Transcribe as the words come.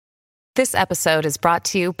This episode is brought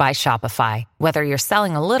to you by Shopify. Whether you're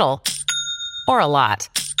selling a little or a lot,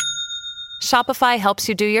 Shopify helps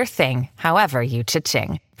you do your thing, however you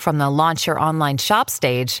cha-ching. From the launch your online shop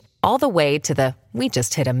stage, all the way to the we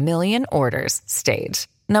just hit 1 million orders stage.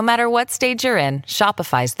 No matter what stage you're in,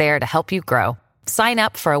 Shopify's there to help you grow. Sign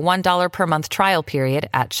up for a $1 per month trial period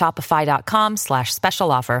at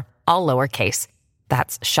shopify.com/special offer, all lowercase.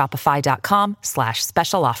 That's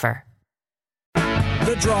shopify.com/special offer.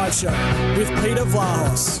 The Drive Show with Peter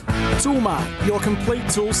Vlahos. Toolmart, your complete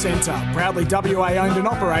tool centre. Proudly WA owned and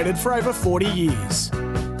operated for over 40 years.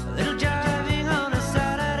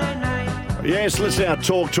 Yes, let's now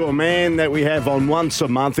talk to a man that we have on once a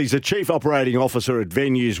month. He's the Chief Operating Officer at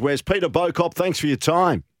Venues West. Peter Bocop, thanks for your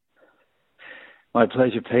time. My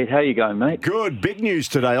pleasure, Pete. How are you going, mate? Good. Big news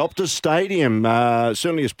today. Optus Stadium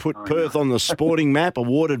certainly has put Perth on the sporting map,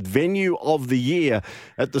 awarded Venue of the Year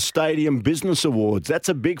at the Stadium Business Awards. That's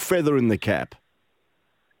a big feather in the cap.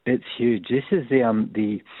 It's huge. This is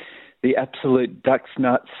the absolute ducks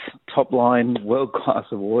nuts top line world class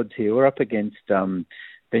awards here. We're up against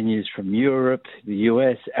venues from Europe, the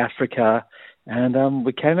US, Africa, and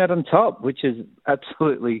we came out on top, which is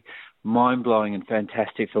absolutely mind-blowing and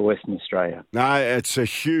fantastic for Western Australia. No, it's a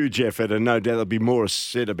huge effort, and no doubt there'll be more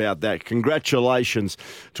said about that. Congratulations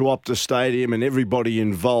to Optus Stadium and everybody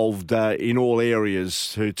involved in all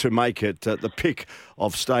areas to make it the pick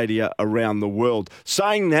of stadia around the world.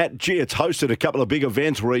 Saying that, gee, it's hosted a couple of big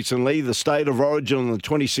events recently. The State of Origin on the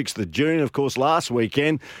 26th of June. Of course, last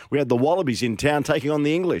weekend we had the Wallabies in town taking on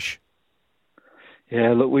the English.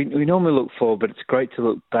 Yeah, look, we normally look forward, but it's great to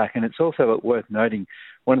look back, and it's also worth noting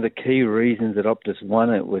one of the key reasons that Optus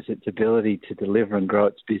won it was its ability to deliver and grow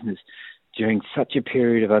its business during such a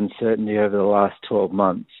period of uncertainty over the last 12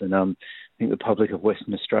 months. And I think the public of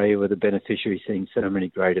Western Australia were the beneficiary seeing so many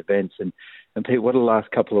great events. And Pete, what a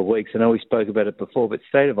last couple of weeks. I know we spoke about it before, but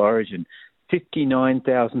State of Origin,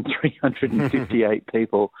 59,358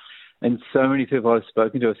 people. And so many people I've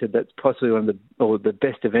spoken to have said that's possibly one of the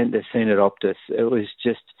best event they've seen at Optus. It was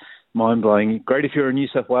just mind-blowing. Great if you're a New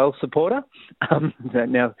South Wales supporter.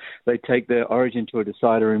 Now they take the Origin to a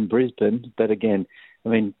decider in Brisbane. But again,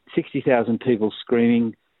 60,000 people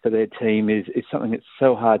screaming for their team is something that's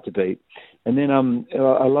so hard to beat. And then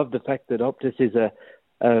I love the fact that Optus is a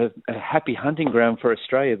happy hunting ground for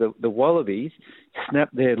Australia. The Wallabies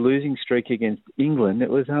snapped their losing streak against England. It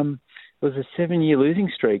was a 7-year losing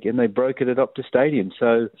streak, and they broke it at Optus Stadium.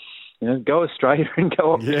 So, go Australia and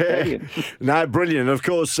go Optus Stadium. No, brilliant. Of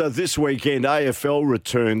course, this weekend, AFL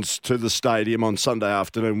returns to the stadium on Sunday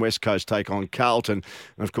afternoon. West Coast take on Carlton.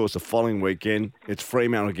 And, of course, the following weekend, it's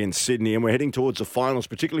Fremantle against Sydney. And we're heading towards the finals,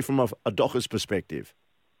 particularly from a Dockers perspective.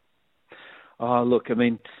 Oh, look,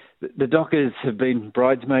 the Dockers have been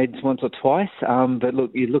bridesmaids once or twice. But,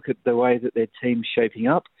 look, you look at the way that their team's shaping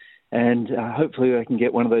up, and hopefully they can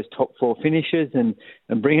get one of those top four finishes and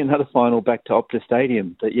bring another final back to Optus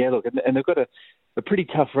Stadium. But yeah, look, and they've got a pretty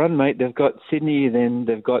tough run, mate. They've got Sydney, then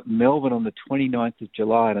they've got Melbourne on the 29th of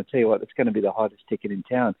July. And I tell you what, it's going to be the hottest ticket in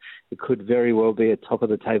town. It could very well be a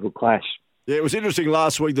top-of-the-table clash. Yeah, it was interesting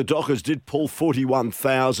last week. The Dockers did pull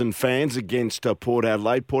 41,000 fans against Port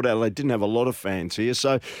Adelaide. Port Adelaide didn't have a lot of fans here.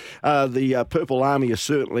 So the Purple Army is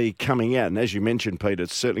certainly coming out. And as you mentioned, Peter,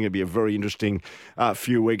 it's certainly going to be a very interesting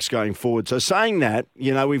few weeks going forward. So saying that,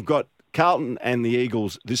 we've got Carlton and the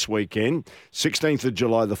Eagles this weekend, 16th of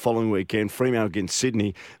July the following weekend, Fremantle against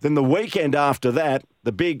Sydney. Then the weekend after that,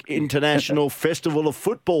 the big International Festival of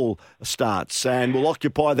Football starts and will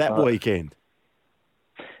occupy that weekend.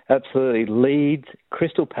 Absolutely. Leeds,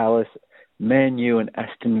 Crystal Palace, Man U and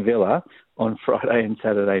Aston Villa on Friday and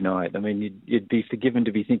Saturday night. You'd be forgiven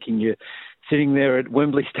to be thinking you're sitting there at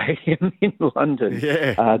Wembley Stadium in London.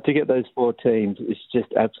 Yeah. To get those four teams is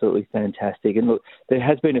just absolutely fantastic. And look, there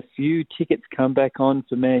has been a few tickets come back on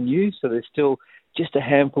for Man U, so there's still just a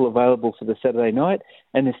handful available for the Saturday night,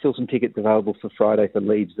 and there's still some tickets available for Friday for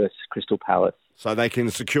Leeds versus Crystal Palace. So they can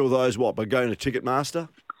secure those, by going to Ticketmaster?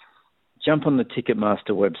 Jump on the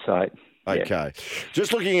Ticketmaster website. Okay. Yeah.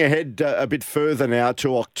 Just looking ahead a bit further now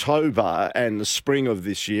to October and the spring of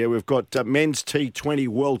this year, we've got men's T20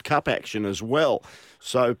 World Cup action as well.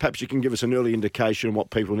 So perhaps you can give us an early indication of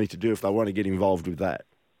what people need to do if they want to get involved with that.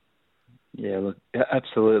 Yeah, look,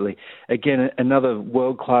 absolutely. Again, another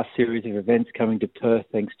world-class series of events coming to Perth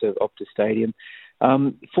thanks to Optus Stadium.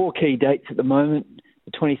 4 key dates at the moment.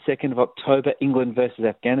 The 22nd of October, England versus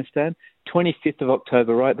Afghanistan. 25th of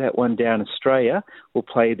October, write that one down, Australia will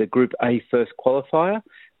play the Group A first qualifier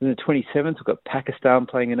Then the 27th, we've got Pakistan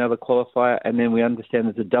playing another qualifier, and then we understand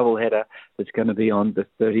there's a double-header that's going to be on the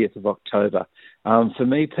 30th of October. For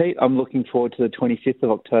me, Pete, I'm looking forward to the 25th of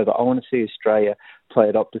October. I want to see Australia play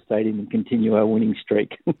at Optus Stadium and continue our winning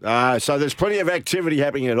streak. So there's plenty of activity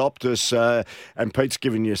happening at Optus, and Pete's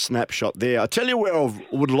giving you a snapshot there. I tell you where I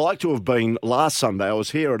would like to have been last Sunday. I was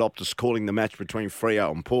here at Optus calling the match between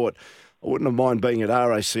Freo and Port. I wouldn't have minded being at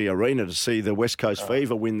RAC Arena to see the West Coast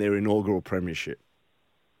Fever win their inaugural premiership.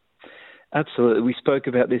 Absolutely. We spoke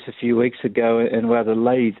about this a few weeks ago, and while the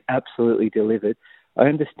ladies absolutely delivered, I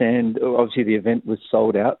understand, obviously the event was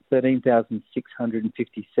sold out,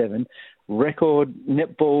 13,657, record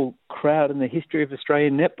netball crowd in the history of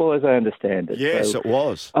Australian netball, as I understand it. Yes, it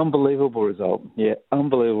was. Unbelievable result. Yeah,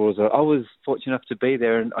 unbelievable result. I was fortunate enough to be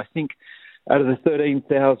there, and I think out of the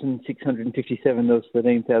 13,657, there was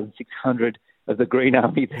 13,600 of the Green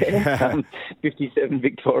Army there, 57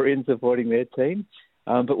 Victorians supporting their team.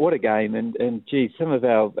 But what a game, and geez, some of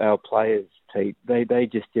our players, Pete, they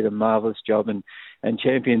just did a marvellous job, and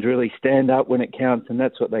champions really stand up when it counts, and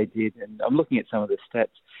that's what they did. And I'm looking at some of the stats.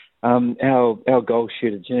 Our goal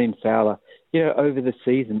shooter, Janine Fowler, over the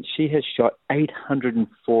season, she has shot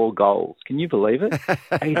 804 goals. Can you believe it?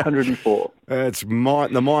 804.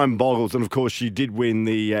 The mind boggles. And, of course, she did win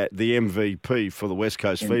the MVP for the West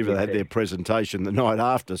Coast Fever. They had their presentation the night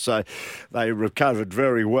after, so they recovered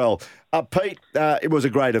very well. Pete, it was a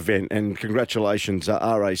great event, and congratulations.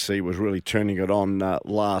 RAC was really turning it on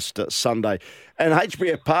last Sunday. And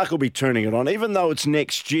HBF Park will be turning it on. Even though it's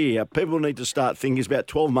next year, people need to start thinking it's about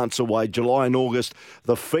 12 months away, July and August,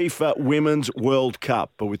 the FIFA Women's World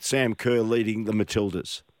Cup, but with Sam Kerr leading the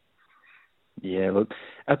Matildas. Yeah, look,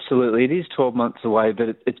 absolutely. It is 12 months away, but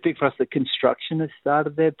it's big for us that construction has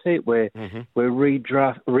started there, Pete. We're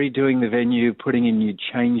redoing the venue, putting in new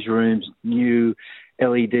change rooms, new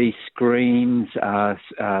LED screens,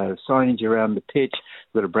 signage around the pitch.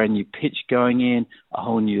 We've got a brand new pitch going in, a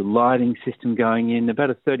whole new lighting system going in. About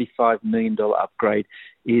a $35 million upgrade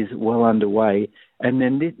is well underway. And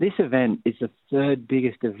then this event is the third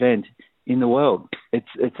biggest event in the world.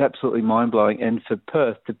 It's absolutely mind-blowing. And for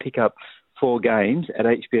Perth to pick up 4 games at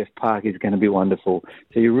HBF Park is going to be wonderful.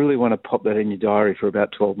 So you really want to pop that in your diary for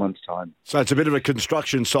about 12 months' time. So it's a bit of a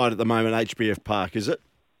construction site at the moment, HBF Park, is it?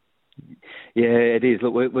 Yeah, it is.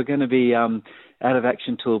 Look, we're going to be out of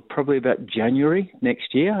action till probably about January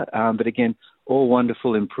next year. But again, all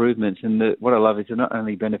wonderful improvements. And what I love is they're not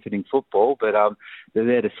only benefiting football, but they're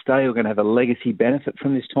there to stay. We're going to have a legacy benefit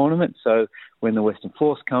from this tournament. So when the Western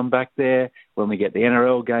Force come back there, when we get the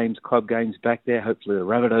NRL games, club games back there, hopefully the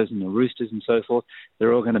Rabbitohs and the Roosters and so forth,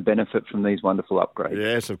 they're all going to benefit from these wonderful upgrades.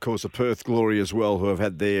 Yes, of course, the Perth Glory as well, who have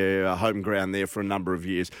had their home ground there for a number of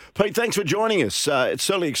years. Pete, thanks for joining us. It's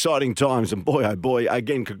certainly exciting times, and boy, oh boy,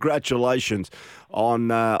 again, congratulations on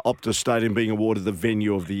Optus Stadium being awarded the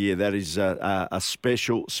Venue of the Year. That is a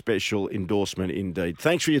special, special endorsement indeed.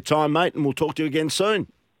 Thanks for your time, mate, and we'll talk to you again soon.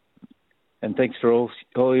 And thanks for all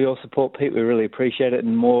your support, Pete. We really appreciate it,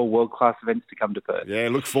 and more world-class events to come to Perth. Yeah,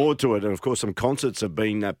 look forward to it. And, of course, some concerts have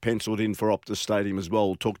been penciled in for Optus Stadium as well.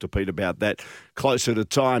 We'll talk to Pete about that closer to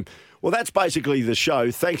time. Well, that's basically the show.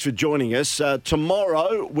 Thanks for joining us.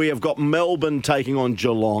 Tomorrow, we have got Melbourne taking on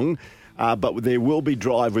Geelong. But there will be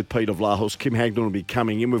Drive with Peter Vlahos. Kim Hagdon will be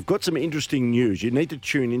coming in. We've got some interesting news. You need to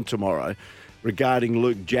tune in tomorrow regarding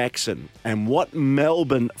Luke Jackson and what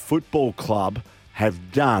Melbourne Football Club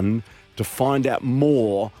have done to find out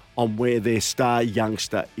more on where their star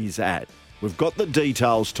youngster is at. We've got the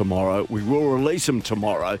details tomorrow. We will release them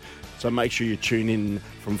tomorrow, so make sure you tune in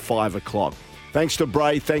from 5 o'clock. Thanks to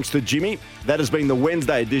Bray, thanks to Jimmy. That has been the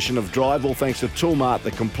Wednesday edition of Drive. All thanks to Toolmart,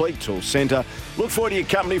 the complete tool centre. Look forward to your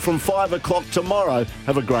company from 5 o'clock tomorrow.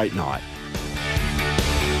 Have a great night.